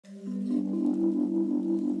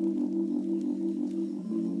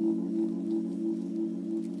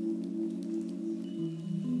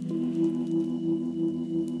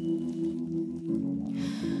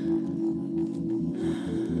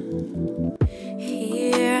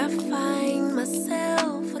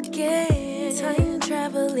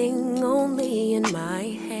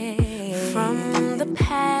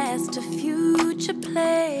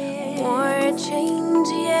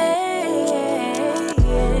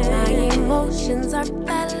intentions are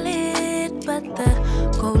valid, but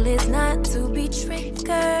the goal is not to be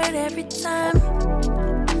triggered every time.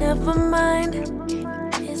 Never mind,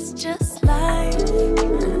 it's just life.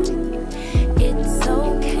 It's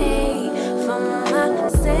okay for my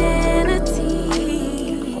sanity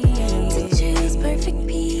to choose perfect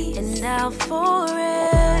peace, and I'll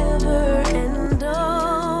forever and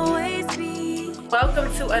always be.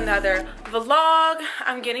 Welcome to another vlog.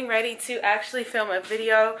 I'm getting ready to actually film a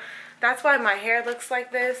video. That's why my hair looks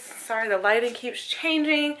like this. Sorry, the lighting keeps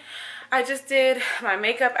changing. I just did my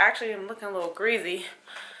makeup. Actually, I'm looking a little greasy.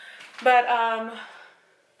 But I'm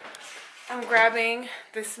grabbing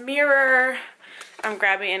this mirror. I'm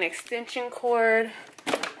grabbing an extension cord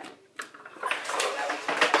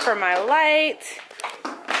for my light.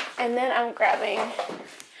 And then I'm grabbing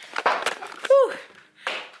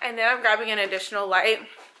an additional light.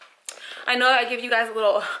 I know I give you guys a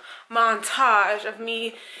little montage of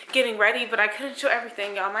me getting ready, but I couldn't show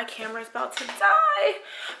everything, y'all. My camera's about to die.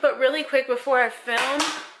 But really quick before I film,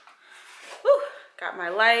 got my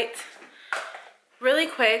light. Really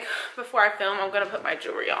quick before I film, I'm gonna put my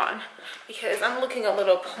jewelry on because I'm looking a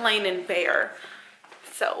little plain and bare.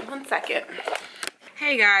 So 1 second.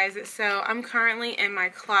 Hey guys, so I'm currently in my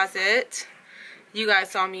closet. You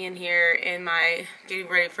guys saw me in here in my getting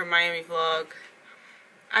ready for Miami vlog.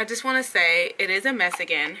 I just want to say it is a mess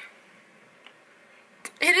again.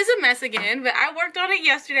 It is a mess again, but I worked on it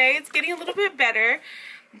yesterday. It's getting a little bit better.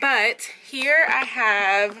 But here I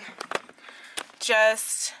have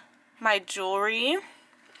just my jewelry.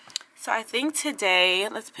 So I think today,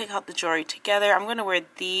 let's pick out the jewelry together. I'm going to wear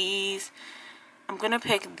these. I'm going to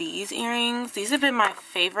pick these earrings. These have been my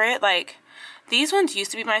favorite. Like, these ones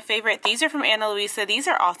used to be my favorite. These are from Ana Luisa. These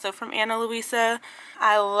are also from Ana Luisa.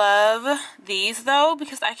 I love these though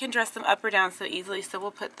because I can dress them up or down so easily. So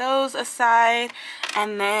we'll put those aside.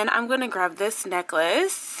 And then I'm going to grab this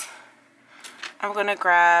necklace. I'm going to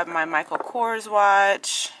grab my Michael Kors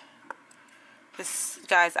watch. This,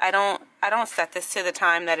 guys, I don't set this to the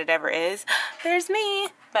time that it ever is. There's me.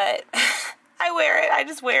 But I wear it. I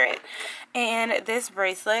just wear it. And this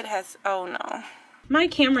bracelet has, oh no. My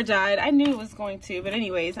camera died. I knew it was going to, but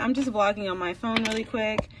anyways, I'm just vlogging on my phone really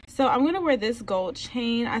quick. So I'm going to wear this gold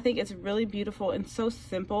chain. I think it's really beautiful and so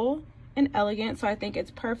simple and elegant, so I think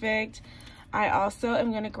it's perfect. I also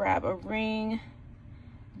am going to grab a ring.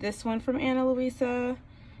 This one from Ana Luisa.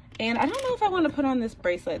 And I don't know if I want to put on this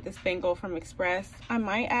bracelet, this bangle from Express. I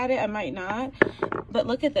might add it, I might not. But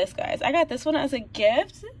look at this, guys. I got this one as a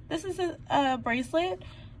gift. This is a bracelet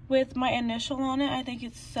with my initial on it. I think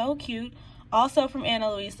it's so cute. Also from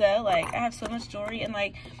Ana Luisa. Like, I have so much jewelry, and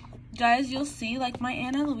like, guys, you'll see like my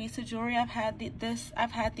Ana Luisa jewelry. I've had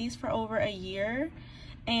these for over a year,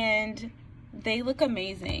 and they look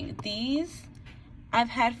amazing. These I've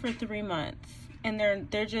had for 3 months, and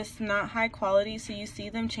they're just not high quality, so you see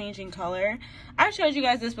them changing color. I've showed you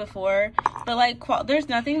guys this before, but like there's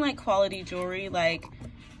nothing like quality jewelry. Like,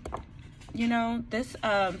 you know, this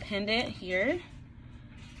pendant here.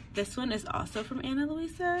 This one is also from Ana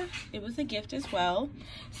Luisa. It was a gift as well.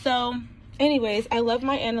 So anyways, I love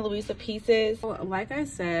my Ana Luisa pieces. Like I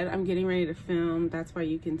said, I'm getting ready to film. That's why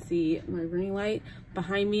you can see my ring light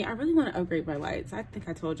behind me. I really want to upgrade my lights. I think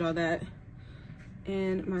I told y'all that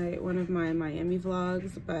in one of my Miami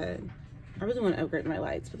vlogs, but I really want to upgrade my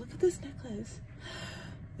lights. But look at this necklace.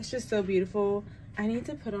 It's just so beautiful. I need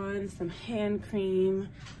to put on some hand cream.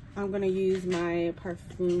 I'm going to use my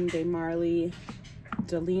Parfum de Marly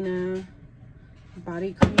Delina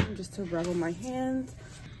body cream just to rub on my hands.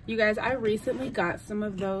 You guys, I recently got some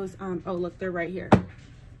of those oh look, they're right here.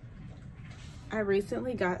 I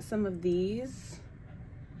recently got some of these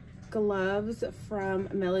gloves from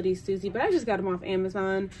Melody Susie, but I just got them off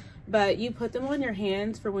Amazon. But you put them on your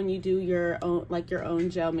hands for when you do your own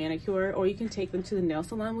gel manicure, or you can take them to the nail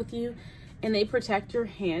salon with you, and they protect your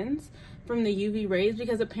hands from the UV rays,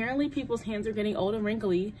 because apparently people's hands are getting old and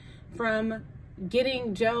wrinkly from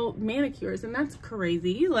getting gel manicures, and that's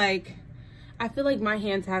crazy. Like, I feel like my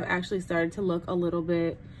hands have actually started to look a little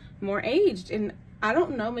bit more aged, and I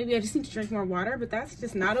don't know, maybe I just need to drink more water, but that's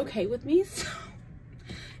just not okay with me. So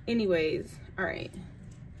anyways, all right,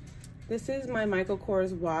 this is my Michael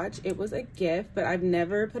Kors watch. It was a gift, but I've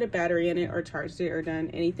never put a battery in it or charged it or done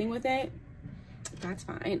anything with it. That's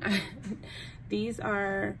fine. These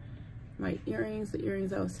are my earrings, the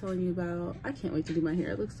earrings I was telling you about. I can't wait to do my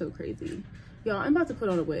hair. It looks so crazy. Y'all, I'm about to put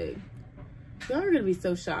on a wig. Y'all are gonna be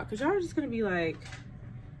so shocked, because y'all are just gonna be like,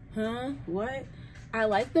 huh, what? I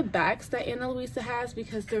like the backs that Ana Luisa has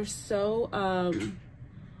because they're so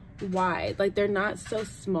wide. Like, they're not so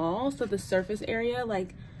small, so the surface area,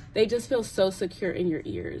 like, they just feel so secure in your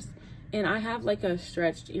ears. And I have like a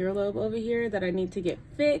stretched earlobe over here that I need to get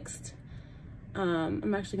fixed.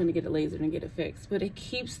 I'm actually going to get a laser and get it fixed, but it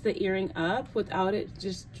keeps the earring up without it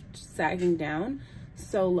just sagging down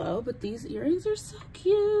so low. But these earrings are so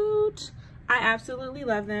cute. I absolutely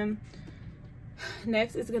love them.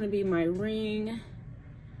 Next is going to be my ring.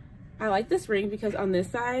 I like this ring because on this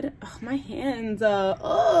side, oh, my hands,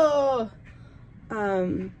 on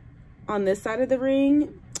this side of the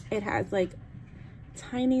ring, it has like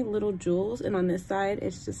tiny little jewels, and on this side,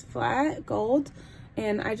 it's just flat gold.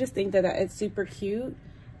 And I just think that it's super cute.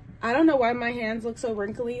 I don't know why my hands look so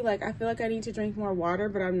wrinkly. Like, I feel like I need to drink more water,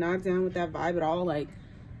 but I'm not down with that vibe at all. Like,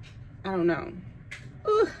 I don't know.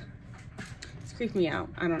 Ugh. It's creeped me out.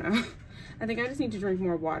 I don't know. I think I just need to drink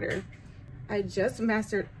more water. I just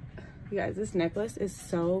mastered, you guys, this necklace is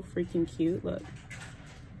so freaking cute. Look.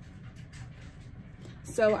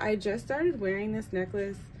 So I just started wearing this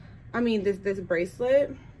necklace. I mean, this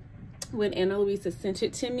bracelet when Ana Luisa sent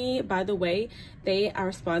it to me. By the way, they are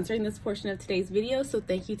sponsoring this portion of today's video, so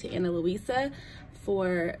thank you to Ana Luisa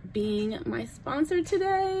for being my sponsor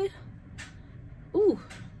today. Ooh.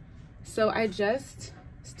 So I just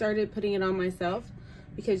started putting it on myself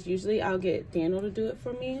because usually I'll get Daniel to do it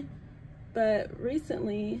for me, but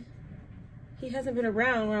recently he hasn't been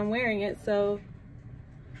around when I'm wearing it. So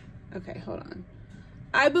okay, hold on.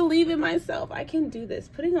 I believe in myself. I can do this.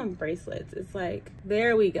 Putting on bracelets, it's like,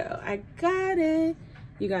 there we go. I got it.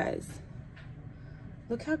 You guys,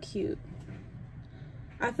 look how cute.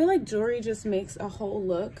 I feel like jewelry just makes a whole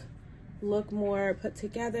look more put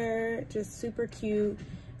together, just super cute.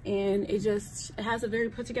 And it has a very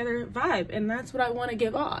put together vibe. And that's what I want to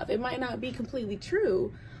give off. It might not be completely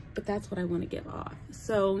true, but that's what I want to give off.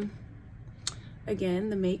 So again,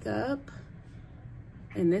 the makeup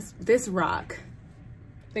and this rock,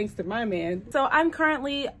 thanks to my man. So I'm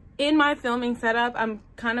currently in my filming setup. I'm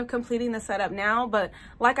kind of completing the setup now, but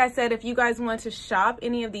like I said, if you guys want to shop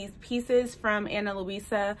any of these pieces from Ana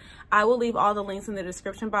Luisa, I will leave all the links in the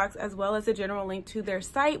description box, as well as a general link to their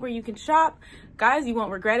site where you can shop. Guys, you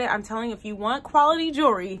won't regret it. I'm telling you, if you want quality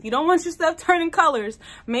jewelry, if you don't want your stuff turning colors,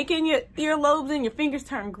 making your earlobes and your fingers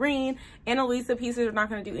turn green, Ana Luisa pieces are not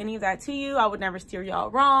going to do any of that to you. I would never steer y'all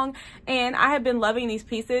wrong. And I have been loving these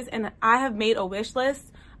pieces, and I have made a wish list.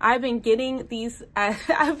 I've been getting these,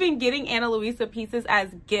 I've been getting Ana Luisa pieces as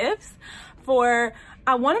gifts for,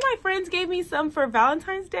 one of my friends gave me some for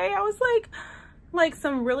Valentine's Day. I was like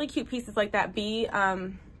some really cute pieces like that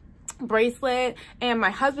bracelet, and my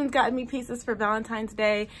husband's gotten me pieces for Valentine's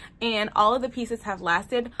Day, and all of the pieces have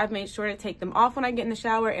lasted. I've made sure to take them off when I get in the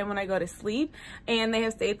shower and when I go to sleep, and they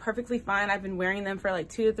have stayed perfectly fine. I've been wearing them for like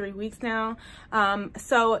 2 to 3 weeks now.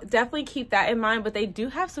 So definitely keep that in mind. But they do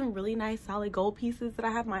have some really nice solid gold pieces that I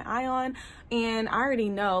have my eye on, and I already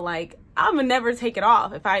know, like, I'm gonna never take it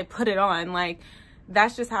off if I put it on. Like,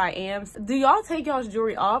 that's just how I am. Do y'all take y'all's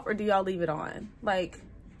jewelry off, or do y'all leave it on? Like,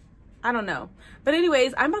 I don't know. But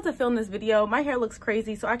anyways, I'm about to film this video. My hair looks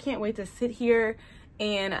crazy, so I can't wait to sit here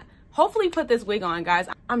and hopefully put this wig on, guys.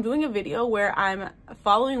 I'm doing a video where I'm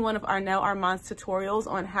following one of Arnell Armand's tutorials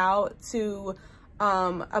on how to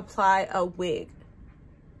apply a wig.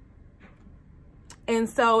 And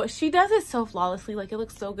so she does it so flawlessly. Like, it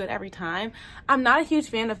looks so good every time. I'm not a huge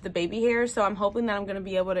fan of the baby hair, so I'm hoping that I'm going to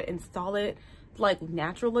be able to install it like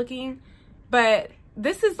natural looking. But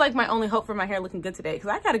this is like my only hope for my hair looking good today, because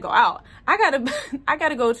I gotta go out. I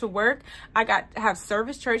gotta go to work. I got to have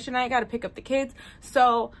service church tonight. I gotta pick up the kids.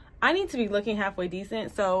 So I need to be looking halfway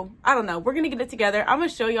decent. So I don't know. We're gonna get it together. I'm gonna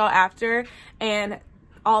show y'all after and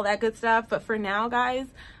all that good stuff. But for now, guys,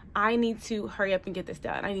 I need to hurry up and get this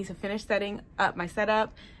done. I need to finish setting up my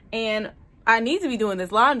setup, and I need to be doing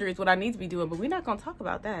this laundry is what I need to be doing, but we're not going to talk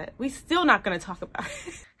about that. We still not going to talk about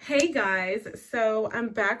it. Hey guys, so I'm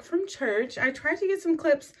back from church. I tried to get some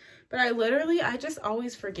clips, but I just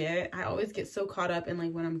always forget. I always get so caught up in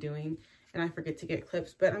like what I'm doing, and I forget to get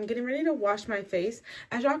clips. But I'm getting ready to wash my face.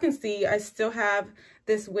 As y'all can see, I still have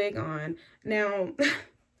this wig on. Now,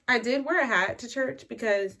 I did wear a hat to church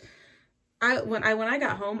because when I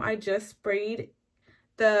got home, I just sprayed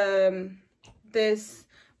this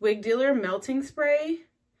wig dealer melting spray,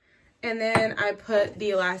 and then I put the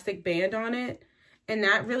elastic band on it, and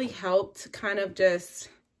that really helped kind of just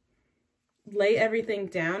lay everything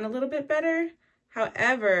down a little bit better.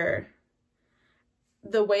 However,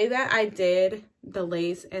 the way that I did the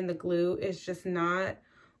lace and the glue is just not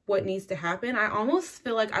what needs to happen. I almost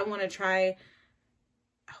feel like I want to try,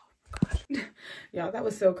 oh gosh, y'all, that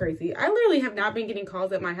was so crazy. I literally have not been getting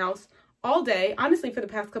calls at my house all day, honestly, for the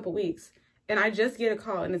past couple weeks. And I just get a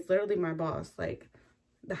call, and it's literally my boss, like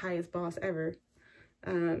the highest boss ever.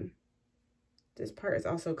 this part is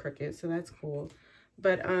also crooked, so that's cool.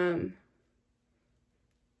 But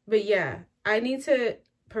yeah, I need to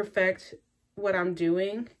perfect what I'm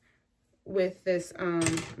doing with this. I'm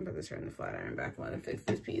about to turn the flat iron back on and fix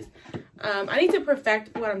this piece. I need to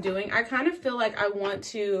perfect what I'm doing. I kind of feel like I want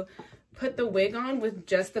to put the wig on with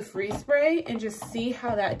just the free spray and just see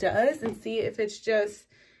how that does, and see if it's just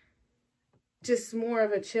more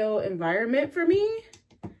of a chill environment for me,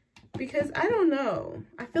 because I don't know.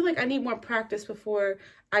 I feel like I need more practice before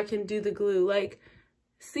I can do the glue. Like,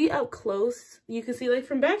 see up close, you can see like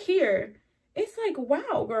from back here, it's like,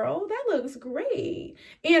 wow, girl, that looks great.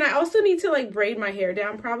 And I also need to like braid my hair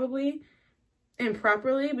down probably and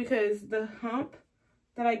properly, because the hump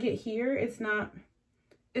that I get here, it's not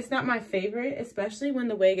my favorite, especially when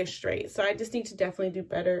the wig is straight. So I just need to definitely do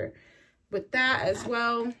better with that as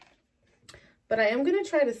well. But I am going to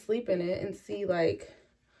try to sleep in it and see like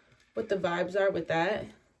what the vibes are with that.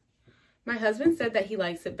 My husband said that he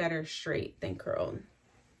likes it better straight than curled.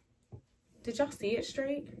 Did y'all see it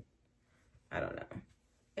straight? I don't know.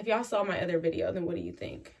 If y'all saw my other video, then what do you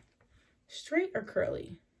think? Straight or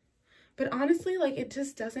curly? But honestly, like, it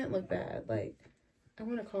just doesn't look bad. Like, I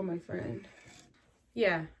want to call my friend.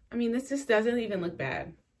 Yeah, I mean, this just doesn't even look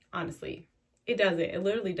bad, honestly. It doesn't. It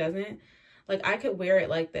literally doesn't. Like, I could wear it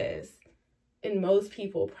like this, and most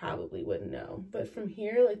people probably wouldn't know. But from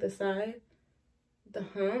here, like the side, the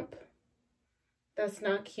hump, that's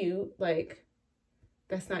not cute. Like,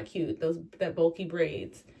 that's not cute. That bulky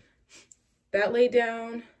braids. That laid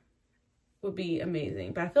down would be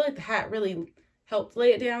amazing. But I feel like the hat really helped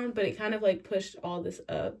lay it down, but it kind of like pushed all this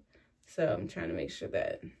up. So I'm trying to make sure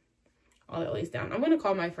that all that lays down. I'm going to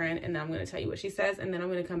call my friend, and then I'm going to tell you what she says, and then I'm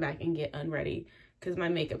going to come back and get unready because my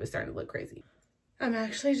makeup is starting to look crazy. I'm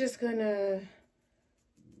actually just going to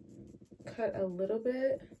cut a little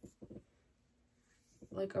bit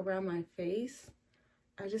like around my face.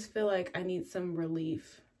 I just feel like I need some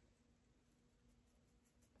relief.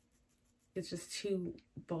 It's just too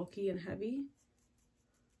bulky and heavy.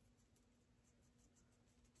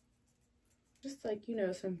 Just like, you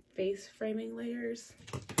know, some face framing layers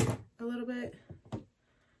a little bit. I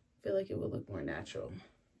feel like it would look more natural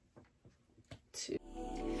too.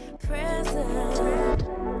 Present.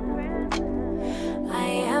 I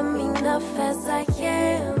am enough as I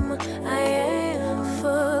am. I am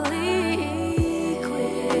fully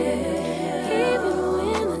equipped. Even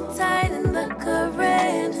when the tide and the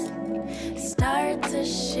current start to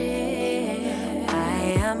shift,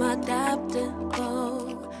 I am adaptable.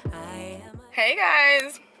 Hey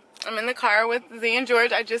guys, I'm in the car with Z and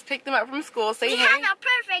George. I just picked them up from school. Say hey. We had a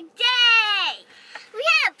perfect day. We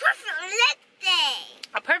had a perfect leg day.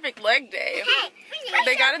 A perfect leg day. Hey,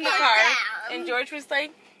 they got in the car and George was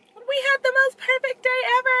like, we had the most perfect day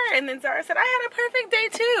ever. And then Zara said, I had a perfect day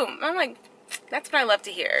too. I'm like, that's what I love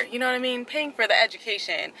to hear. You know what I mean? Paying for the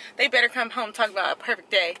education. They better come home talking about a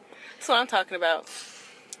perfect day. That's what I'm talking about.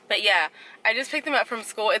 But yeah, I just picked them up from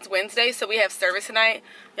school. It's Wednesday, so we have service tonight.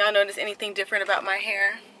 Y'all notice anything different about my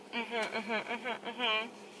hair?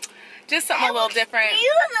 Just something a little different.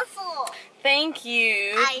 Beautiful. Thank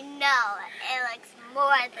you. I know. It looks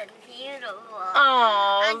more than beautiful.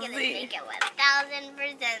 Oh, I'm gonna make it 1000%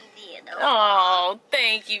 beautiful. Oh,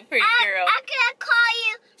 thank you, pretty girl. I'm gonna call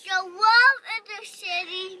you the love of the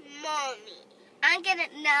city mommy. I'm gonna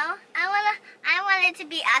I want it to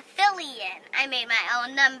be a $1,000,000. I made my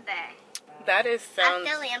own number. That is sounds.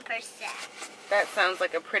 $1,000,000%. That sounds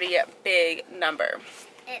like a pretty big number.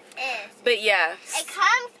 It is. But yeah. It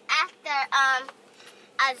comes after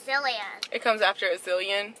a zillion. It comes after a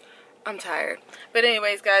zillion. I'm tired. But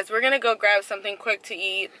anyways, guys, we're gonna go grab something quick to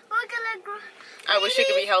eat. We're gonna go. I wish it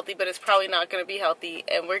could be healthy, but it's probably not gonna be healthy.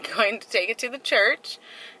 And we're going to take it to the church.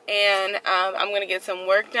 And I'm going to get some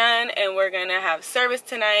work done, and we're going to have service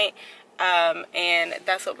tonight, and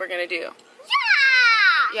that's what we're going to do.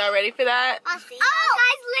 Yeah! Y'all ready for that? I'll see you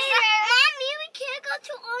guys later. Mommy, we can't go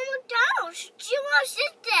to Old McDonald's. She won't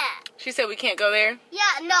sit there. She said we can't go there?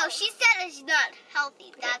 Yeah, no, she said it's not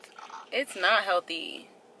healthy, that's all. It's not healthy.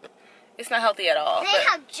 It's not healthy at all. They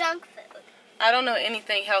have junk food. I don't know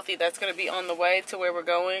anything healthy that's going to be on the way to where we're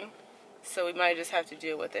going, so we might just have to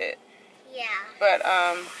deal with it. Yeah. But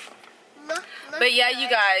look but yeah, you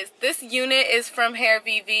guys, this unit is from Hair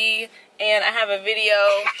VV, and I have a video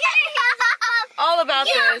all about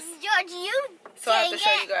this. George, you so I have to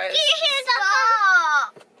show you guys.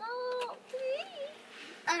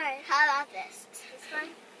 Alright, how about this? This one?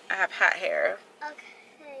 I have hat hair.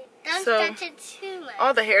 Okay. Don't So, touch it too much.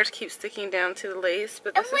 all the hairs keep sticking down to the lace,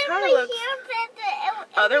 but this is how it looks.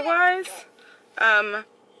 Otherwise,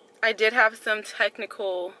 I did have some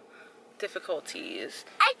technical difficulties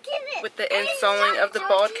I get it. with the installing of the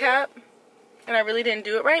bald cap. And I really didn't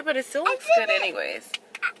do it right, but it still looks good anyways.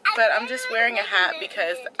 But I'm just wearing a hat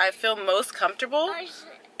because I feel most comfortable.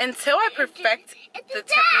 Until I perfect the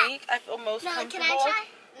technique, I feel most comfortable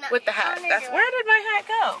with the hat. That's where did my hat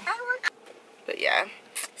go? But yeah.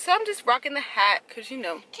 So I'm just rocking the hat because, you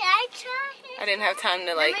know, Can I try? I didn't have time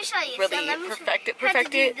to like really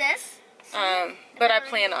perfect it. But I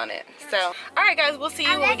plan on it. So, all right, guys, we'll see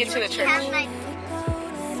you when we get to the church.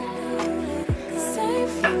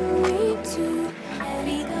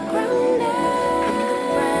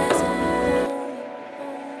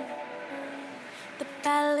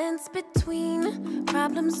 Balance between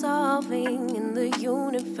problem solving and the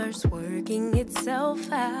universe working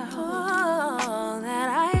itself out. All that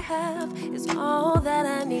I have is all that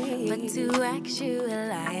I need, but to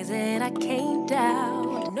actualize it I can't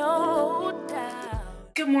doubt, no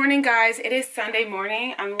doubt. Good morning, guys. It is Sunday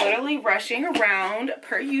morning. I'm literally rushing around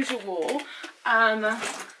per usual.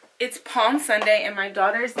 It's Palm Sunday and my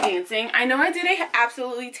daughter's dancing. I know I did an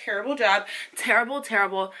absolutely terrible job, terrible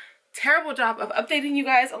job of updating you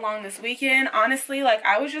guys along this weekend. Honestly, like,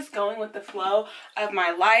 I was just going with the flow of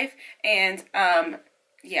my life, and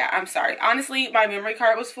yeah, I'm sorry. Honestly, my memory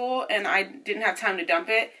card was full and I didn't have time to dump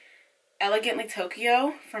it. Elegantly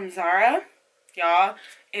Tokyo from Zara, y'all,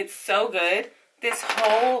 it's so good. This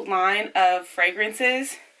whole line of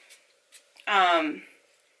fragrances, from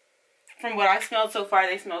what I've smelled so far,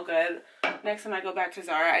 they smell good. Next time I go back to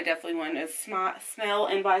Zara, I definitely want to smell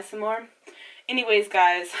and buy some more. Anyways,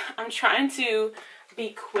 guys, I'm trying to be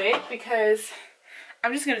quick because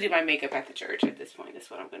I'm just going to do my makeup at the church at this point.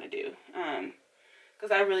 That's what I'm going to do.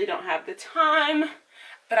 Because I really don't have the time.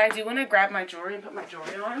 But I do want to grab my jewelry and put my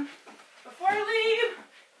jewelry on before I leave.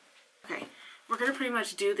 Okay, we're going to pretty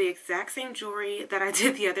much do the exact same jewelry that I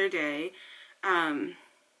did the other day.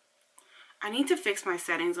 I need to fix my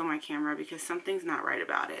settings on my camera because something's not right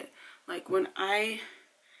about it. Like, when I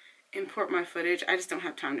import my footage, I just don't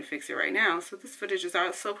have time to fix it right now. So this footage is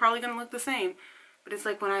still probably going to look the same. But it's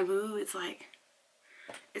like when I move, it's like,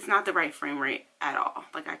 it's not the right frame rate at all.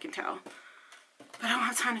 Like, I can tell. But I don't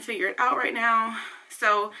have time to figure it out right now.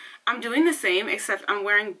 So I'm doing the same, except I'm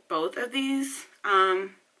wearing both of these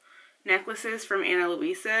necklaces from Ana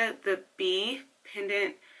Luisa. The bee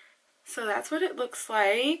pendant. So that's what it looks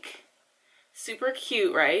like. Super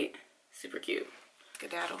cute, right? Super cute.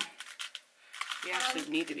 Skedaddle. We actually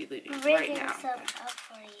need to be leaving right now. Up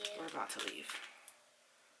for you. We're about to leave.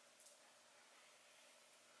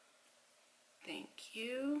 Thank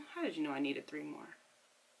you. How did you know I needed 3 more?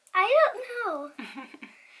 I don't know.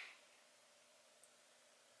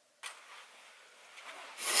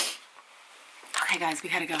 Okay, guys, we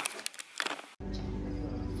gotta go.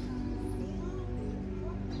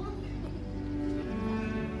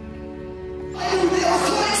 They are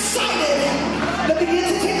so excited. They begin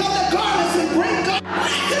to take off their garments and bring God back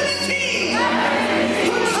to the team.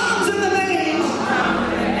 Who comes in the name of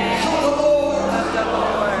the Lord?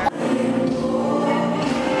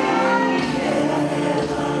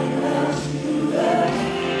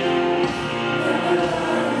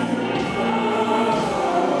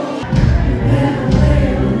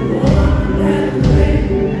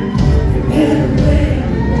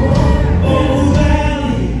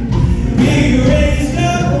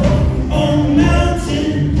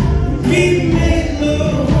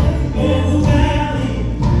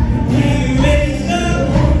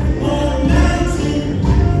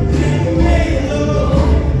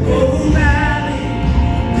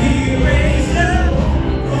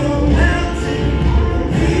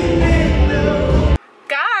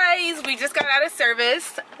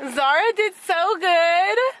 Zara did so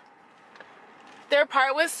good. Their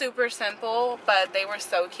part was super simple, but they were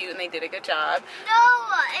so cute and they did a good job. No,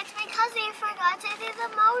 it's because they forgot to do the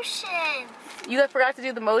motions. You forgot to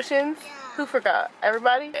do the motions? Yeah. Who forgot?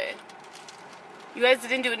 Everybody? Okay. You guys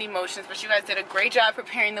didn't do any motions, but you guys did a great job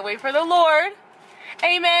preparing the way for the Lord.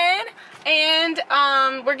 Amen. And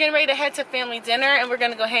we're getting ready to head to family dinner, and we're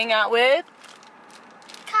gonna go hang out with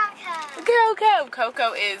Coco.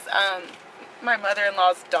 Coco is my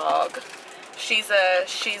mother-in-law's dog. She's a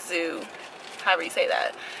Shih Tzu, however you say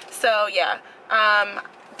that. So yeah,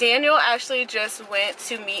 Daniel actually just went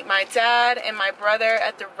to meet my dad and my brother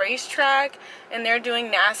at the racetrack, and they're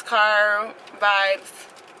doing NASCAR vibes,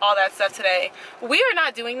 all that stuff today. We are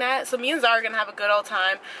not doing that, so me and Zara are gonna have a good old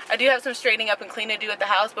time. I do have some straightening up and cleaning to do at the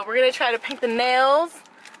house, but we're gonna try to paint the nails,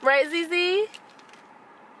 right, ZZ?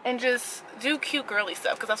 And just do cute girly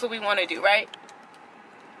stuff, because that's what we want to do, right?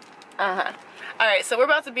 Alright, so we're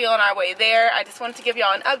about to be on our way there. I just wanted to give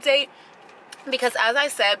y'all an update. because as I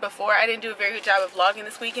said before, I didn't do a very good job of vlogging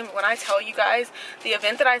this weekend, but when I tell you guys, the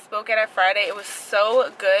event that I spoke at Friday, it was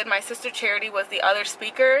so good. My sister Charity was the other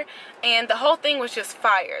speaker, and the whole thing was just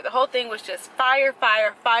fire. The whole thing was just fire,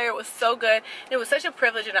 fire, fire. It was so good. It was such a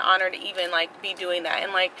privilege and an honor to even like be doing that,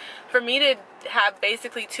 and like for me to have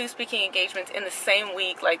basically 2 speaking engagements in the same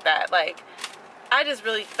week like that, like I just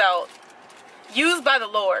really felt used by the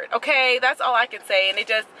Lord. Okay, that's all I can say. And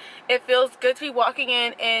it feels good to be walking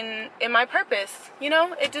in my purpose, you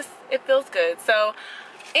know. It feels good. So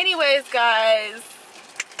anyways, guys,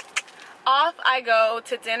 off I go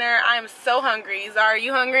to dinner. I'm so hungry. Zara, are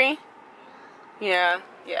you hungry? Yeah,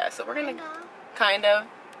 so we're gonna kind of,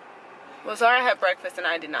 well, Zara had breakfast and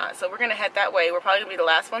I did not, so we're gonna head that way. We're probably gonna be the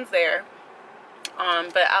last ones there.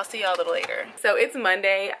 But I'll see y'all a little later. So it's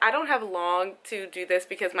Monday. I don't have long to do this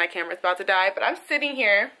because my camera's about to die, but I'm sitting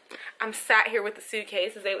here. I'm sat here with the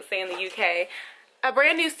suitcase, as they would say in the UK. A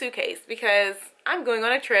brand new suitcase because I'm going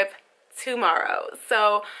on a trip tomorrow.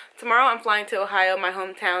 So tomorrow I'm flying to Ohio, my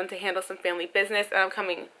hometown, to handle some family business, and I'm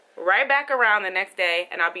coming right back around the next day,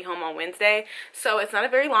 and I'll be home on Wednesday. So it's not a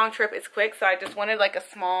very long trip. It's quick. So I just wanted like a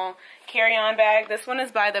small carry-on bag. This one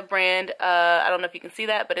is by the brand, I don't know if you can see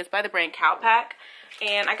that, but it's by the brand Cowpack,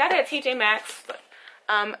 and I got it at TJ Maxx.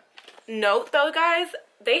 Note though, guys,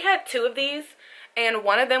 they had 2 of these, and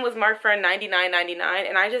one of them was marked for $99.99,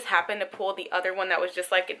 and I just happened to pull the other one that was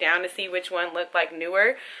just like it down to see which one looked like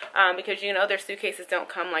newer, because you know their suitcases don't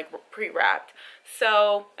come like pre-wrapped.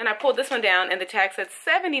 So, and I pulled this one down and the tag said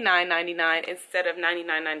 $79.99 instead of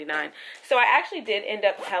 $99.99. So I actually did end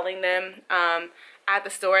up telling them at the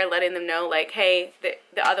store, letting them know like, hey,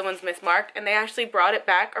 the other one's mismarked, and they actually brought it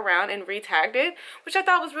back around and re-tagged it, which I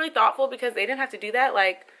thought was really thoughtful because they didn't have to do that.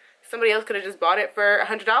 Like, somebody else could have just bought it for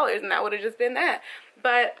 $100 and that would have just been that.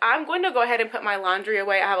 But I'm going to go ahead and put my laundry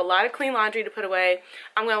away. I have a lot of clean laundry to put away.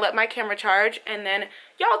 I'm going to let my camera charge, and then,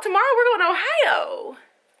 y'all, tomorrow we're going to Ohio.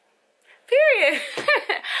 Period.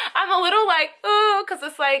 I'm a little like, ooh, because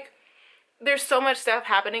it's like there's so much stuff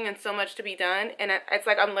happening and so much to be done, and it's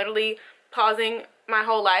like I'm literally pausing my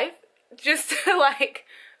whole life just to like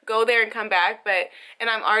go there and come back. And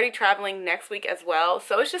I'm already traveling next week as well,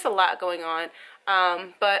 so it's just a lot going on.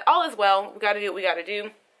 But all is well. We got to do what we got to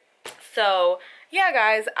do. So yeah,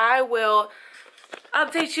 guys, I will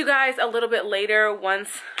update you guys a little bit later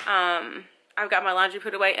once I've got my laundry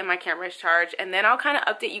put away and my camera is charged, and then I'll kind of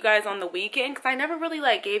update you guys on the weekend, because I never really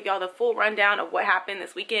like gave y'all the full rundown of what happened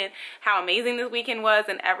this weekend, how amazing this weekend was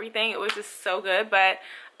and everything. It was just so good. But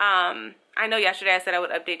I know yesterday I said I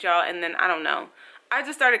would update y'all, and then I don't know, I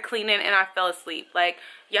just started cleaning and I fell asleep. Like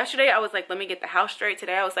yesterday I was like, let me get the house straight.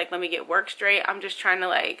 Today I was like, let me get work straight. I'm just trying to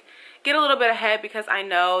like get a little bit ahead because I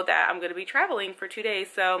know that I'm going to be traveling for 2 days.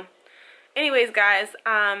 So anyways, guys,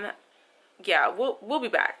 yeah, we'll be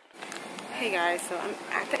back. Hey guys, so I'm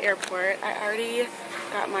at the airport. I already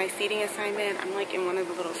got my seating assignment. I'm like in one of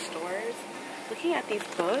the little stores looking at these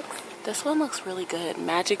books. This one looks really good.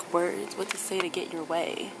 Magic Words, What to Say to Get Your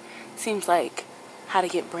Way. Seems like how to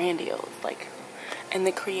get brand deals, like, and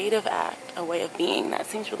the Creative Act, A Way of Being. That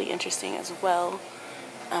seems really interesting as well.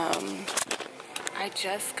 I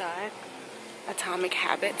just got Atomic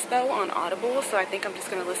Habits though on Audible, so I think I'm just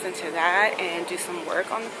gonna listen to that and do some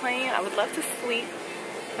work on the plane. I would love to sleep,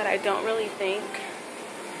 but I don't really think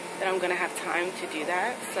that I'm gonna have time to do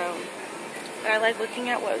that. So, but I like looking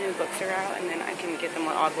at what new books are out, and then I can get them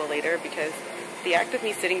on Audible later, because the act of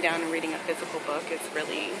me sitting down and reading a physical book is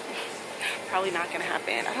really probably not gonna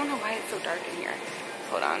happen. I don't know why it's so dark in here.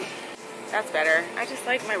 Hold on. That's better. I just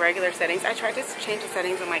like my regular settings. I tried to change the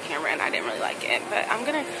settings on my camera and I didn't really like it, but I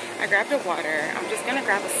grabbed a water. I'm just gonna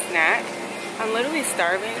grab a snack. I'm literally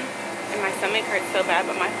starving and my stomach hurts so bad,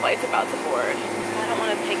 but my flight's about to board. I don't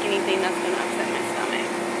want to pick anything that's gonna upset my stomach,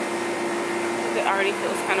 because it already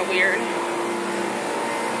feels kind of weird.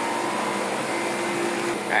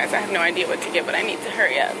 Guys, I have no idea what to get, but I need to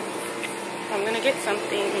hurry up. I'm gonna get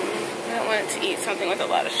something. I don't want to eat something with a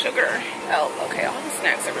lot of sugar. Oh, okay, all the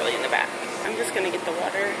snacks are really in the back. I'm just gonna get the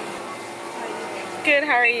water. Good,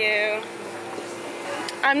 how are you?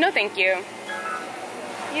 No thank you.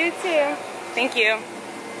 You too. Thank you.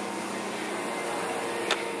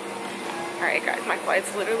 Alright guys, my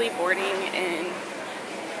flight's literally boarding in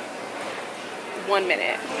 1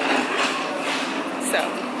 minute. So,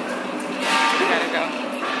 we gotta go.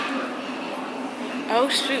 Oh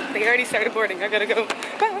shoot, they already started boarding. I gotta go.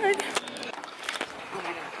 Bye. Oh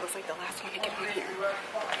my god, I was like the last one to get on here.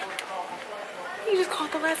 You just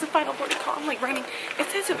called the last and final boarding call. I'm like running. It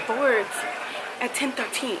says it boards at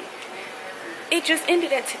 10:13. It just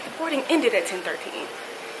ended at the boarding ended at 10:13.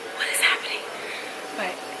 What is happening?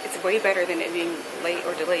 But it's way better than it being late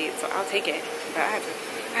or delayed, so I'll take it. But I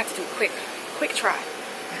have to do a quick try.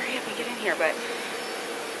 Hurry up and get in here. But I'm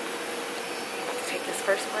about to take this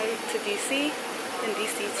first flight to DC, and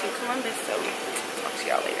DC to Columbus, so talk to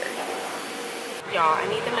y'all later. Y'all, I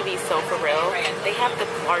need them to be so for real. They have the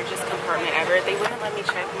largest compartment ever. They wouldn't let me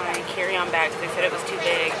check my carry-on bag because they said it was too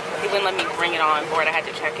big. They wouldn't let me bring it on board. I had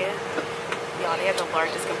to check it. Y'all, they have the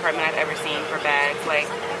largest compartment I've ever seen for bags. Like,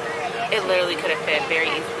 it literally could have fit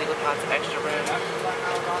very easily with lots of extra room.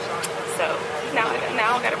 So now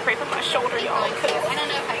I gotta pray for my shoulder, y'all, because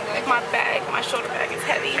my shoulder bag is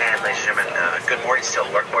heavy. And ladies and gentlemen, good morning. Still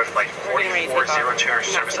Workmore Flight 4402,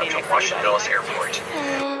 service up to Washington Dulles Airport.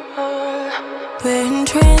 We're in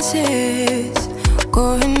trances,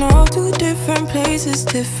 going off to different places,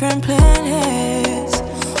 different planets.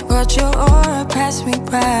 Watch your aura pass me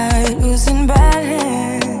by, losing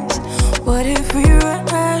balance. What if we run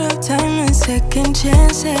out of time and second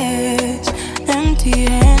chances?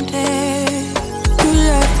 Empty-handed, you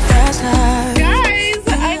left fast life. Guys,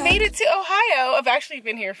 I made it to Ohio. I've actually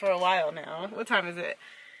been here for a while now. What time is it?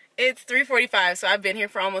 It's 3:45, so I've been here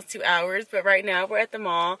for almost 2 hours. But right now we're at the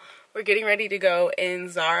mall. We're getting ready to go in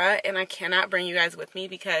Zara, and I cannot bring you guys with me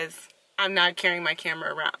because I'm not carrying my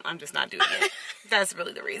camera around. I'm just not doing it. That's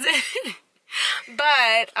really the reason.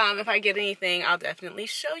 But if I get anything, I'll definitely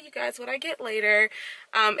show you guys what I get later.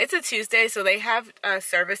 It's a Tuesday, so they have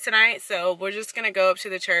service tonight. So we're just going to go up to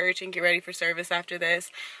the church and get ready for service after this.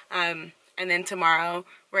 And then tomorrow,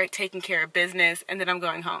 we're taking care of business, and then I'm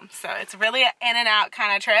going home. So it's really an in and out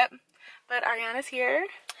kind of trip. But Ariana's here.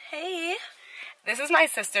 Hey. This is my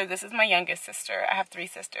sister. This is my youngest sister. I have 3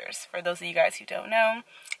 sisters, for those of you guys who don't know.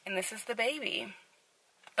 And this is the baby.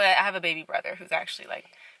 But I have a baby brother who's actually like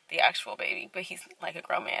the actual baby, but he's like a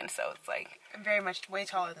grown man, so it's like very much way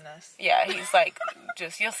taller than us. Yeah, he's like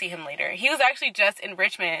just, you'll see him later. He was actually just in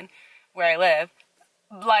Richmond, where I live.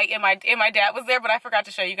 Like, and my dad was there, but I forgot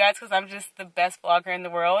to show you guys because I'm just the best vlogger in the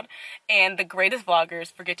world, and the greatest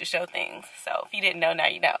vloggers forget to show things. So if you didn't know, now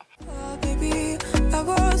you know. Oh, baby, I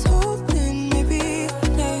was hoping maybe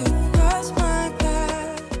that you crossed my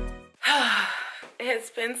path. It's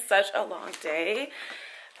been such a long day.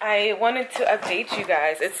 I wanted to update you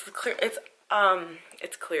guys. It's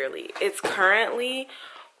currently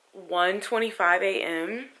 1:25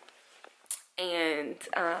 a.m. and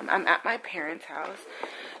I'm at my parents' house.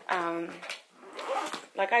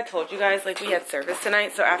 Like I told you guys, like we had service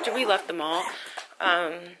tonight. So after we left the mall,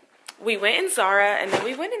 we went in Zara, and then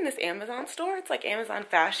we went in this Amazon store. It's like Amazon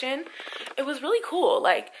fashion. It was really cool.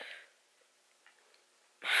 Like,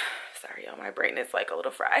 sorry y'all, my brain is like a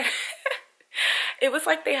little fried. It was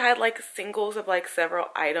like they had like singles of like several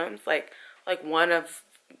items, like one of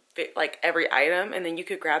like every item, and then you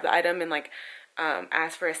could grab the item and like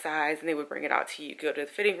ask for a size, and they would bring it out to you. You could go to the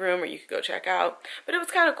fitting room, or you could go check out. But it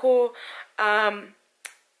was kind of cool.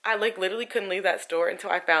 I like literally couldn't leave that store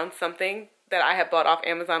until I found something that I had bought off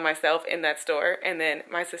Amazon myself in that store. And then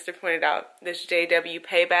my sister pointed out this JW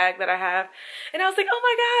Pay bag that I have. And I was like, oh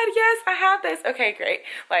my God, yes, I have this. Okay, great.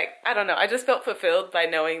 Like, I don't know. I just felt fulfilled by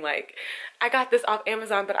knowing like, I got this off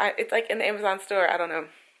Amazon, but it's like in the Amazon store. I don't know.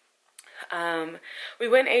 We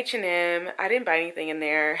went H&M. I didn't buy anything in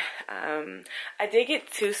there. I did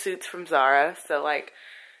get 2 suits from Zara. So like,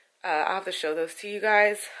 I'll have to show those to you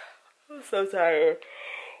guys. I'm so tired.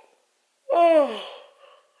 Oh.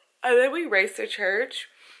 And then we raced to church,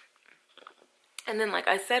 and then like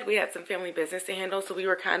I said, we had some family business to handle, so we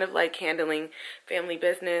were kind of like handling family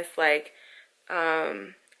business like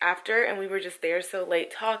after, and we were just there so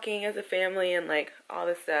late talking as a family and like all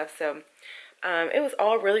this stuff. So it was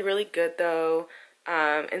all really, really good though.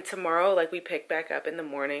 And tomorrow, like, we pick back up in the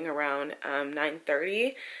morning around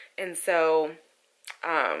 9:30, and so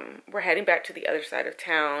we're heading back to the other side of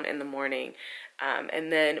town in the morning.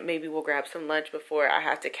 And then maybe we'll grab some lunch before I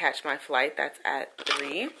have to catch my flight that's at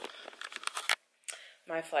 3.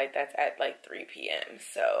 My flight that's at like 3 p.m.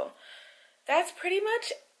 So that's pretty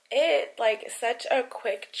much it. Like, such a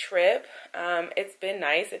quick trip. It's been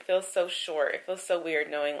nice. It feels so short. It feels so weird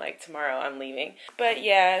knowing like tomorrow I'm leaving. But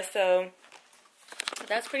yeah, so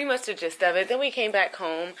that's pretty much the gist of it. Then we came back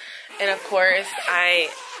home, and of course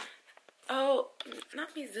oh,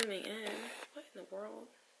 not me zooming in. What in the world?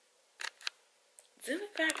 Zoom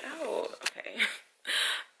it back out. Okay.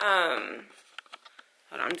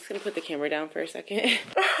 Hold on, I'm just gonna put the camera down for a second.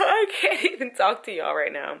 I can't even talk to y'all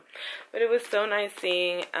right now. But it was so nice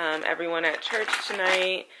seeing everyone at church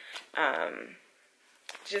tonight.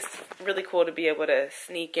 Just really cool to be able to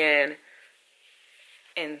sneak in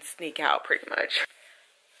and sneak out pretty much.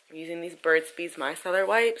 I'm using these Burt's Bees micellar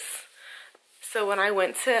wipes. So when I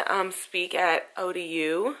went to speak at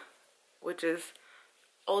ODU, which is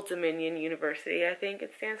Old Dominion University, I think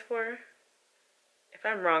it stands for. If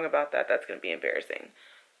I'm wrong about that, that's going to be embarrassing.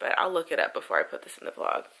 But I'll look it up before I put this in the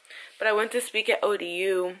vlog. But I went to speak at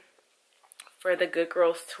ODU for the Good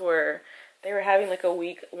Girls Tour. They were having like a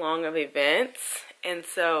week long of events. And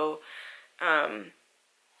so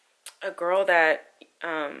a girl that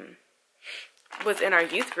was in our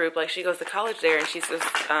youth group, like she goes to college there, and she's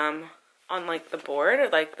just on like the board or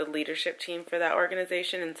like the leadership team for that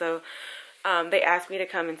organization. And so they asked me to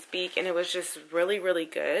come and speak, and it was just really, really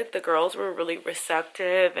good. The girls were really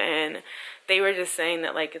receptive, and they were just saying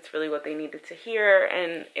that like it's really what they needed to hear.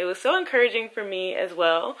 And it was so encouraging for me as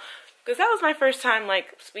well, because that was my first time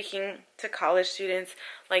like speaking to college students,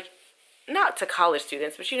 like not to college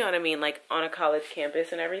students, but you know what I mean, like on a college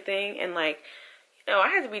campus and everything. And like, you know, I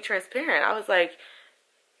had to be transparent. I was like,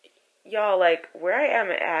 y'all, like where I am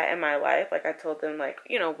at in my life, like I told them like,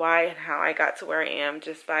 you know, why and how I got to where I am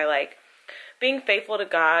just by like being faithful to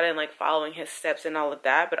God and like following his steps and all of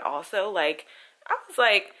that. But also like, I was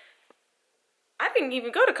like, I didn't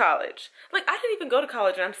even go to college. Like I didn't even go to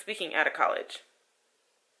college, and I'm speaking at a college.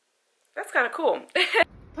 That's kind of cool.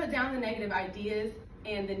 Put down the negative ideas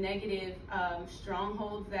and the negative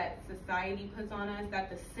strongholds that society puts on us, that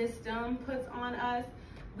the system puts on us.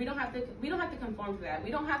 We don't have to conform to that. We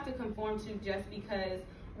don't have to conform to just because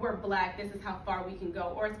we're black, this is how far we can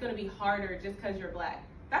go, or it's going to be harder just because you're black.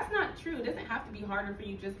 That's not true. It doesn't have to be harder for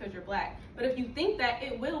you just because you're black. But if you think that,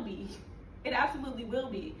 it will be. It absolutely will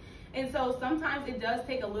be. And so sometimes it does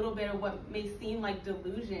take a little bit of what may seem like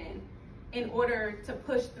delusion in order to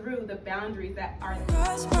push through the boundaries that are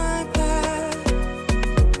there.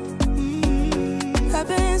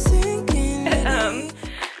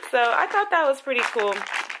 So I thought that was pretty cool.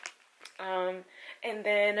 And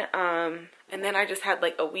then I just had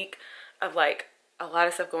like a week of like a lot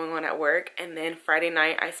of stuff going on at work. And then Friday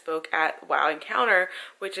night I spoke at Wow Encounter,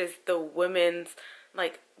 which is the women's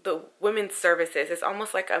services. It's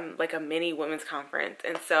almost like a mini women's conference.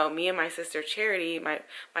 And so me and my sister Charity, my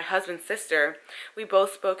husband's sister, we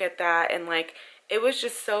both spoke at that, and like it was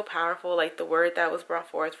just so powerful. Like the word that was brought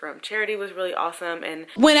forth from Charity was really awesome. And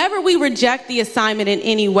whenever we reject the assignment in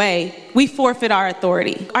any way, we forfeit our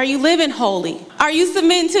authority. Are you living holy? Are you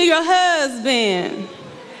submitting to your husband?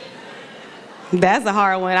 That's a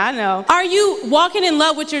hard one, I know. Are you walking in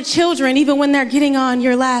love with your children even when they're getting on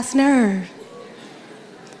your last nerve?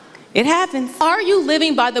 It happens. Are you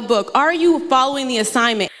living by the book? Are you following the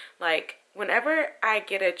assignment? Like whenever I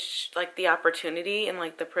get like the opportunity and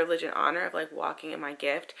like the privilege and honor of like walking in my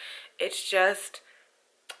gift, it's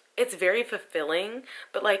very fulfilling.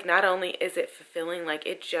 But like not only is it fulfilling, like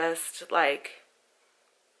it just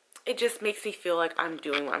makes me feel like I'm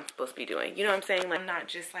doing what I'm supposed to be doing. You know what I'm saying? Like I'm not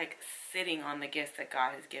just like sitting on the gifts that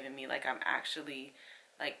God has given me. Like I'm actually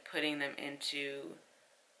like putting them into,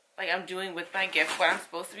 like I'm doing with my gift what I'm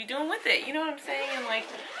supposed to be doing with it. You know what I'm saying?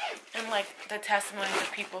 And like the testimonies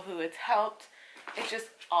of people who it's helped, it's just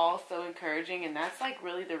all so encouraging. And that's like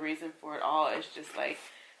really the reason for it all, is just like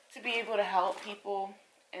to be able to help people.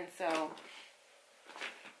 And so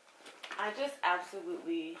I just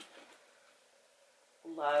absolutely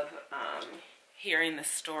love hearing the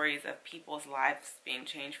stories of people's lives being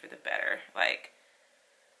changed for the better. Like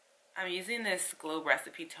I'm using this Globe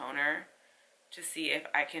Recipe toner to see if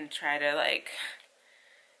I can try to like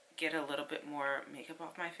get a little bit more makeup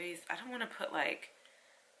off my face. I don't want to put like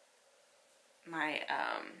my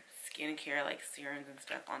skincare like serums and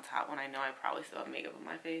stuff on top when I know I probably still have makeup on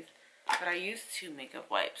my face. But I used 2 makeup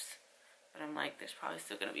wipes, but I'm like, there's probably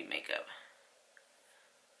still gonna be makeup.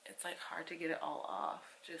 It's like hard to get it all off.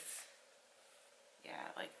 Just, yeah,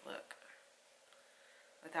 like look,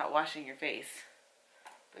 without washing your face.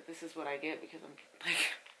 But this is what I get because I'm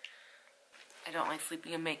like, I don't like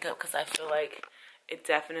sleeping in makeup because I feel like it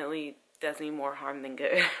definitely does me more harm than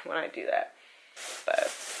good when I do that.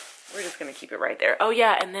 But we're just gonna keep it right there. Oh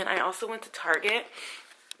yeah, and then I also went to Target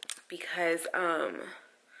because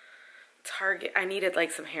Target, I needed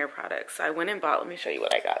like some hair products. So I went and bought, let me show you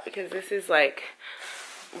what I got, because this is like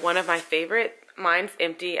one of my favorite. Mine's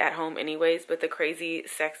empty at home anyways, but the Crazy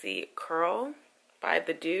Sexy Curl by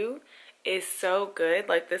The Dew is so good.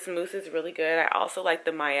 Like this mousse is really good. I also like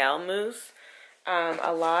the Mael mousse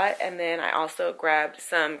a lot. And then I also grabbed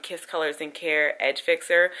some Kiss Colors and Care Edge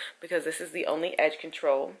Fixer, because this is the only edge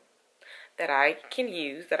control that I can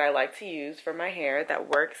use, that I like to use for my hair, that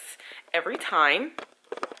works every time.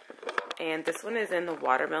 And this one is in the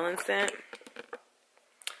watermelon scent.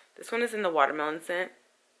 This one is in the watermelon scent.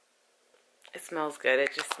 It smells good.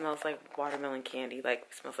 It just smells like watermelon candy. Like,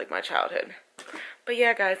 it smells like my childhood. But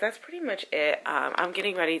yeah, guys, that's pretty much it. I'm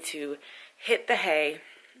getting ready to hit the hay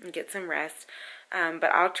and get some rest.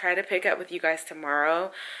 But I'll try to pick up with you guys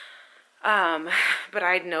tomorrow. But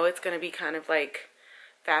I know it's going to be kind of like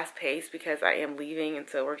fast paced because I am leaving, and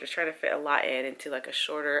so we're just trying to fit a lot into like a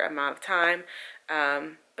shorter amount of time.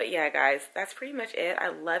 But yeah, guys, that's pretty much it. I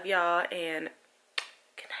love y'all, and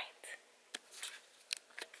good night.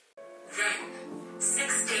 Then,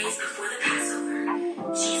 6 days before the Passover,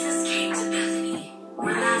 Jesus came to Bethany,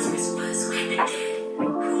 where Lazarus was, who had been dead,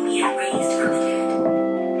 whom he had raised from the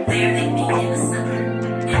dead. There they made him a supper,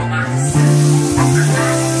 and Martha served, but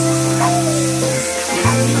Lazarus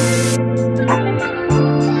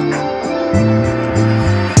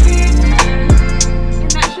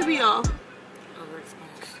And that should be all.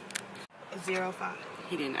 Overexposed. 0.5.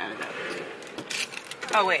 He didn't add it up.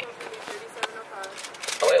 Oh, wait.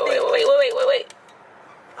 Wait.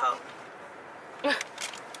 Oh. And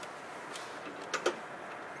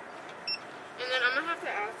then I'm gonna have to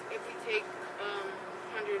ask if we take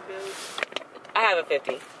 100 bills. I have a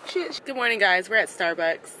 50. Good morning, guys. We're at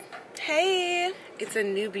Starbucks. Hey. It's a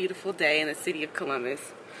new, beautiful day in the city of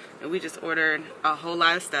Columbus. And we just ordered a whole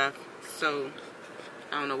lot of stuff. So,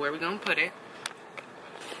 I don't know where we're going to put it.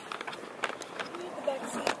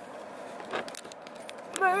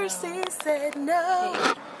 Mercy said no.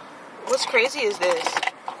 What's crazy is this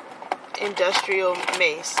industrial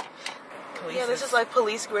mace. Police Yeah, this is like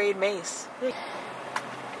police grade mace.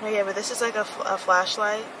 Oh yeah, but this is like a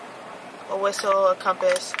flashlight, a whistle, a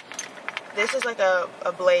compass. This is like a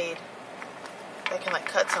blade that can like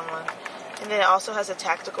cut someone. And then it also has a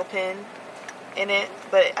tactical pin in it,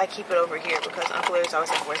 but I keep it over here because Uncle Larry's always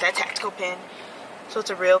like, where's that tactical pin? So it's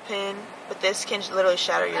a real pin, but this can literally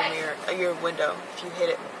shatter your mirror, your window if you hit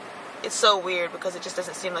it. It's so weird because it just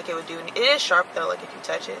doesn't seem like it would do anything. It is sharp though, like if you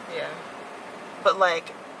touch it. Yeah. But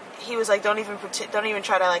like, he was like, don't even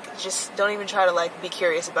try to like be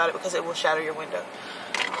curious about it because it will shatter your window.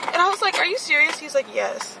 And I was like, are you serious? He's like,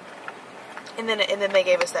 yes. And then they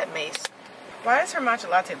gave us that mace. Why does her matcha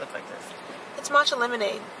latte look like this? It's matcha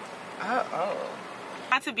lemonade. Oh.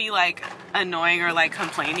 Not to be like annoying or like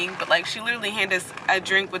complaining, but like she literally handed us a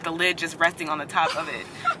drink with the lid just resting on the top of it.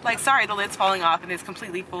 Like, sorry, the lid's falling off and it's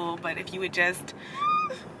completely full, but if you would just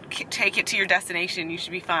take it to your destination, you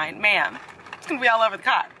should be fine. Ma'am, it's gonna be all over the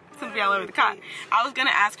cot. It's gonna be all over the cot. I was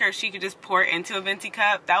gonna ask her if she could just pour it into a venti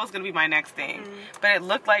cup. That was gonna be my next thing. But it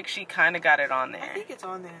looked like she kind of got it on there. I think it's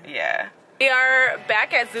on there. Yeah. We are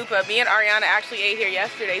back at Zupa. Me and Ariana actually ate here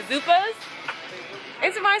yesterday. Zupa's?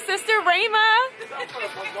 It's my sister Rayma.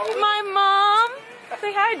 My mom.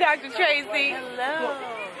 Say hi, Dr. Tracy. Hello.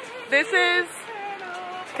 This is,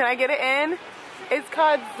 can I get it in? It's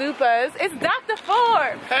called Zupa's. It's Dr.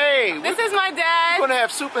 Ford. Hey. This is my dad. We're going to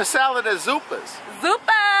have soup and salad at Zupa's. Zupa.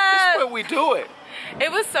 That's where we do it.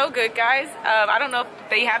 It was so good, guys. I don't know if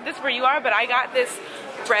they have this where you are, but I got this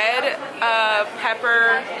red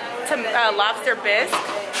pepper lobster bisque.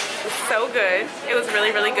 It was so good. It was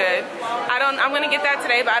really, really good. I'm gonna get that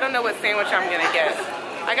today, but I don't know what sandwich I'm gonna get.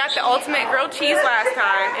 I got the ultimate grilled cheese last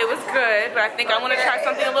time. It was good, but I think I want to try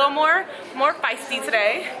something a little more feisty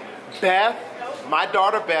today. Beth, my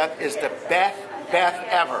daughter Beth is the Beth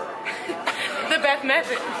ever. The Beth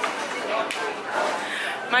method.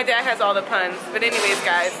 My dad has all the puns. But anyways,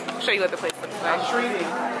 guys, I'll show you what the place looks like.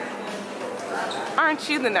 Aren't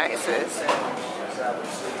you the nicest?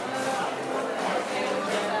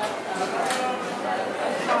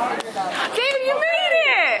 David, you made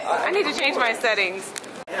it! I need to change my settings.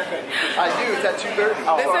 I do. It's at 2:30.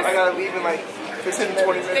 Oh, I gotta leave in like 15, 20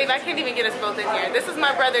 minutes. Dave, I can't even get us both in here. This is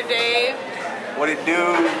my brother, Dave. What it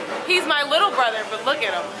do? He's my little brother, but look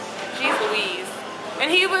at him. Jeez Louise. And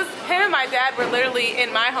him and my dad were literally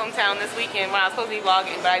in my hometown this weekend when I was supposed to be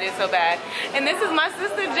vlogging, but I did so bad. And this is my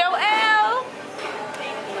sister, Joelle.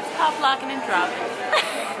 Let's pop locking and dropping.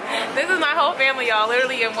 This is my whole family, y'all,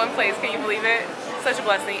 literally in one place. Can you believe it? Such a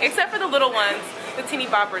blessing. Except for the little ones. The teeny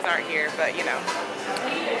boppers aren't here, but you know,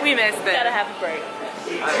 we miss them. Gotta have a break.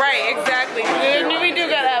 Right, exactly. We do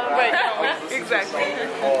gotta have a break, don't we? Exactly.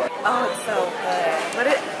 Oh, it's so good. But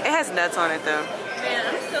it has nuts on it though. Man,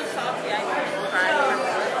 I'm so salty. I can't cry.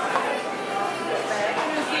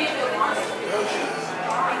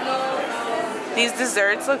 These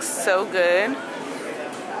desserts look so good.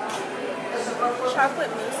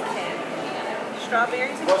 Chocolate mousse cake,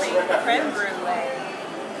 strawberries and cream, creme brulee,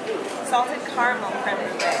 salted caramel creme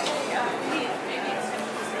brulee.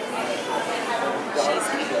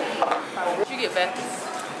 What did you get, Beth?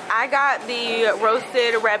 I got the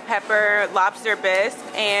roasted red pepper lobster bisque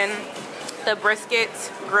and the brisket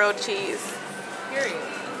grilled cheese. Period.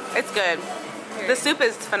 It's good. The soup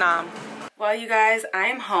is phenomenal. Well, you guys, I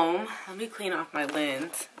am home. Let me clean off my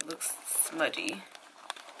lens. It looks smudgy.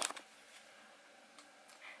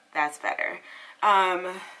 That's better.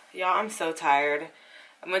 Y'all, I'm so tired.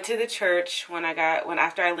 I went to the church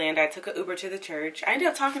after I landed. I took an Uber to the church. I ended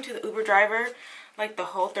up talking to the Uber driver like the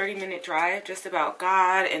whole 30-minute drive just about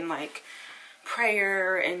God and like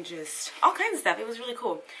prayer and just all kinds of stuff. It was really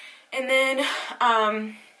cool. And then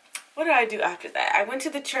what did I do after that? I went to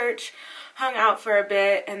the church, hung out for a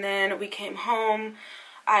bit, and then we came home.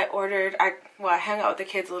 I hung out with the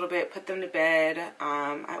kids a little bit, put them to bed.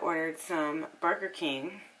 I ordered some Burger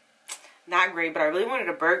King. Not great, but I really wanted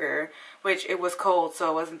a burger, which it was cold, so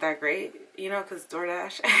it wasn't that great, you know, because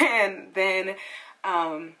DoorDash. And then,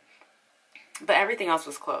 but everything else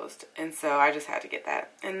was closed, and so I just had to get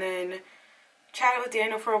that. And then chatted with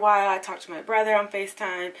Daniel for a while. I talked to my brother on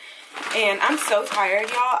FaceTime, and I'm so tired,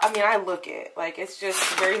 y'all. I mean, I look it. Like, it's just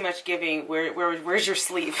very much giving, where's your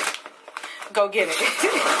sleep? Go get it.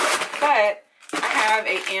 But I have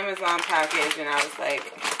an Amazon package, and I was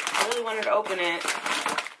like, I really wanted to open it.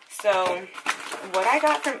 So what I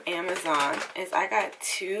got from Amazon is I got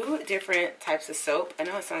 2 different types of soap. I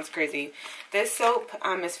know it sounds crazy. This soap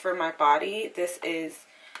is for my body. This is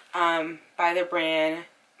by the brand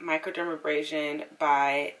Microdermabrasion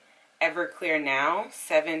by Everclear Now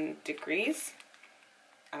 7 Degrees.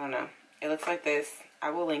 I don't know. It looks like this.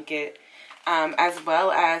 I will link it. As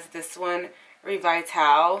well as this one,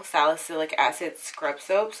 REVAIR Salicylic Acid Scrub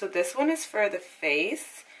Soap. So this one is for the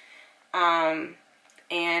face.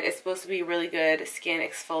 And it's supposed to be really good skin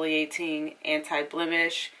exfoliating,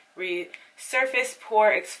 anti-blemish, resurface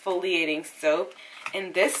pore exfoliating soap.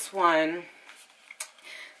 And this one,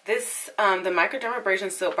 the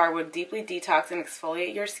Microdermabrasion Soap Bar will deeply detox and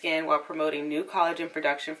exfoliate your skin while promoting new collagen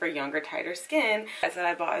production for younger, tighter skin. That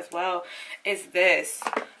I bought as well is this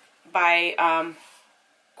by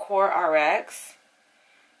CoreRx.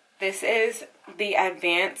 This is the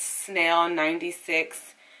Advanced Snail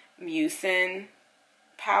 96 Mucin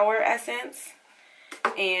Power Essence,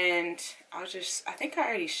 and I think I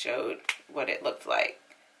already showed what it looked like.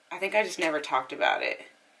 I think I just never talked about it,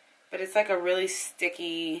 but it's like a really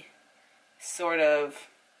sticky sort of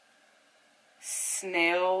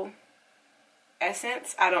snail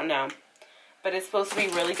essence. I don't know, but it's supposed to be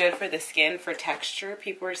really good for the skin, for texture.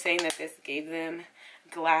 People were saying that this gave them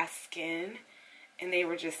glass skin, and they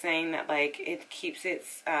were just saying that like it keeps it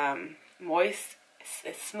moist,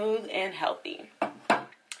 smooth, and healthy.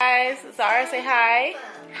 Guys, Zara, say hi.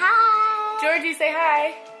 Hi. Georgie, say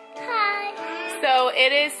hi. Hi. So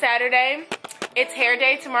it is Saturday. It's hair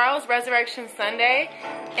day. Tomorrow is Resurrection Sunday.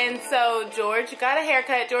 And so George got a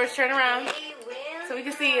haircut. George, turn around so we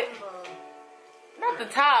can see it. Not the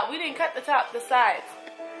top. We didn't cut the top, the sides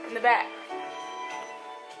and the back.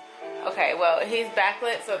 Okay, well, he's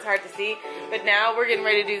backlit, so it's hard to see. But now we're getting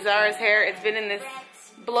ready to do Zara's hair. It's been in this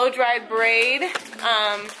blow-dried braid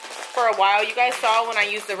for a while. You guys saw when I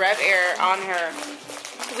used the REVAIR on her,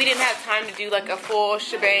 we didn't have time to do like a full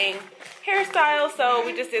shebang hairstyle, so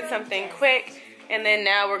we just did something quick. And then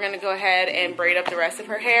now we're gonna go ahead and braid up the rest of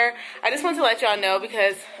her hair. I just want to let y'all know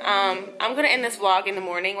because I'm gonna end this vlog in the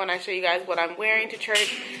morning when I show you guys what I'm wearing to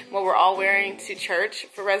church, what we're all wearing to church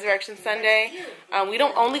for Resurrection Sunday. We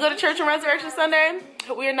don't only go to church on Resurrection Sunday.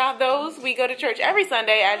 We are not those. We go to church every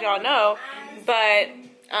Sunday, as y'all know, but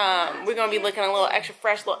we're gonna be looking a little extra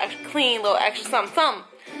fresh, a little extra clean, a little extra something.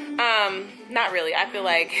 Not really. I feel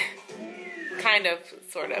like kind of,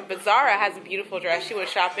 sort of. But Zara has a beautiful dress. She was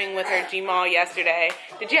shopping with her Gmail yesterday.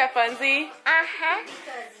 Did you have fun, Z? Uh-huh.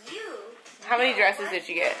 How many dresses did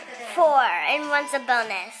you get? 4, and one's a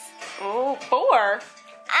bonus. Oh, 4?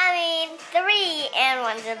 I mean, 3 and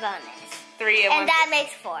one's a bonus. 3 and And that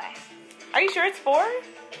makes 4. Are you sure it's 4? I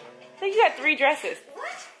think you got 3 dresses.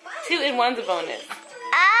 2 and one's a bonus.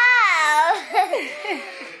 Oh!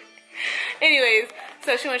 Anyways,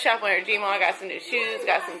 so she went shopping with her Gmail. I got some new shoes,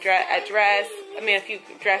 got some a few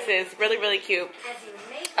dresses. Really, really cute.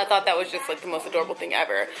 I thought that was just like the most adorable thing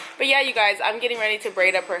ever. But yeah, you guys, I'm getting ready to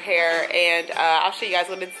braid up her hair, and I'll show you guys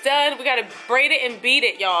when it's done. We gotta braid it and beat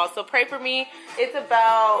it, y'all. So pray for me.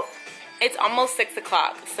 It's almost 6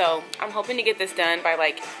 o'clock. So I'm hoping to get this done by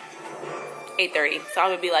like 8:30. So I'm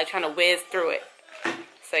gonna be like trying to whiz through it.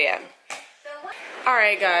 So yeah.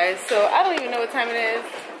 Alright guys, so I don't even know what time it is.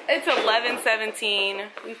 It's 11:17.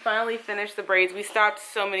 We finally finished the braids. We stopped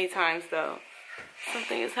so many times though.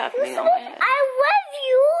 Something is happening on my head. I love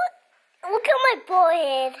you. Look at my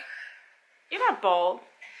forehead. You're not bald.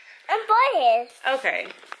 I'm bald. Okay.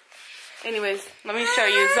 Anyways, let me show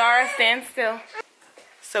you. Zara, stand still.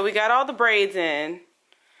 So we got all the braids in.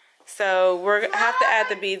 So we're gonna have to add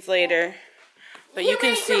the beads later. But you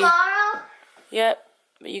can see. Tomorrow? Yep,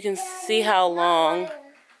 but you can see how long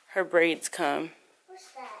her braids come.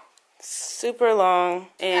 Super long.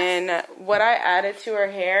 And what I added to her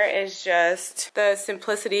hair is just the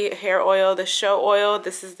Simplicity hair oil, the show oil.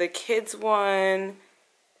 This is the kids one,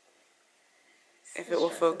 if it will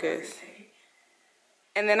focus.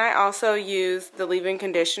 And then I also used the leave-in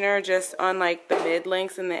conditioner just on like the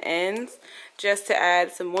mid-lengths and the ends, just to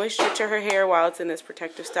add some moisture to her hair while it's in this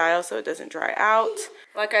protective style so it doesn't dry out.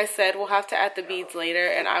 Like I said, we'll have to add the beads later,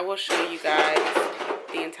 and I will show you guys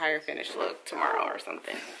the entire finished look tomorrow or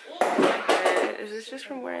something. Is this just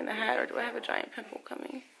from wearing the hat, or do I have a giant pimple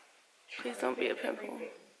coming? Please don't be a pimple.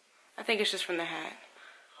 I think it's just from the hat.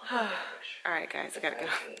 Alright guys, I gotta go.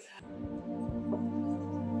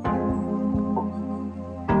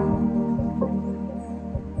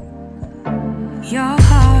 Your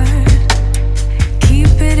heart, keep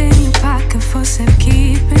it in your pocket for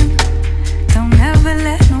safekeeping. Don't ever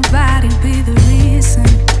let nobody be the reason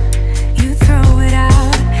you throw it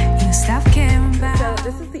out, you stop caring about. So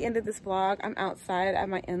this is the end of this vlog. I'm outside at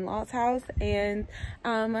my in-laws house, and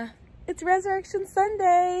it's Resurrection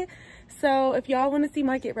Sunday. So if y'all want to see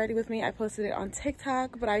my get ready with me, I posted it on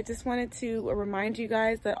TikTok, but I just wanted to remind you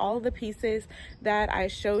guys that all of the pieces that I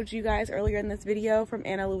showed you guys earlier in this video from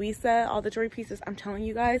Ana Luisa, all the jewelry pieces, I'm telling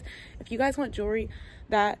you guys, if you guys want jewelry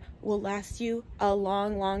that will last you a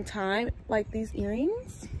long time, like these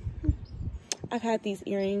earrings, I've had these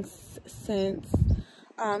earrings since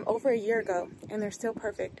over a year ago, and they're still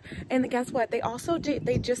perfect. And guess what, they also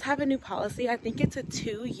they just have a new policy. I think it's a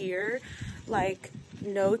 2-year like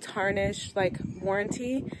no tarnish like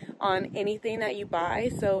warranty on anything that you buy.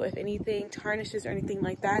 So if anything tarnishes or anything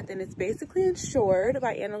like that, then it's basically insured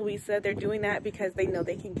by Ana Luisa. They're doing that because they know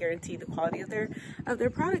they can guarantee the quality of their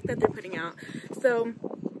product that they're putting out. So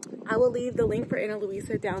I will leave the link for Ana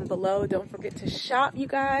Luisa down below. Don't forget to shop, you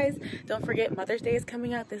guys. Don't forget Mother's Day is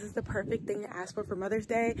coming up. This is the perfect thing to ask for Mother's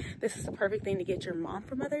Day. This is the perfect thing to get your mom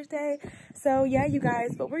for Mother's Day. So yeah, you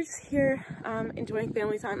guys, but we're just here enjoying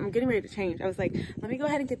family time. I'm getting ready to change. I was like, let me go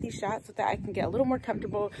ahead and get these shots so that I can get a little more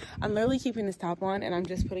comfortable. I'm literally keeping this top on, and I'm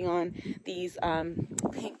just putting on these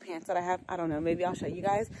pink pants that I have. I don't know, maybe I'll show you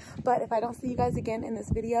guys. But if I don't see you guys again in this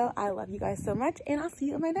video, I love you guys so much, and I'll see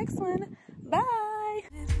you in my next one. Bye.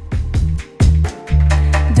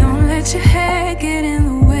 Don't let your hair get in the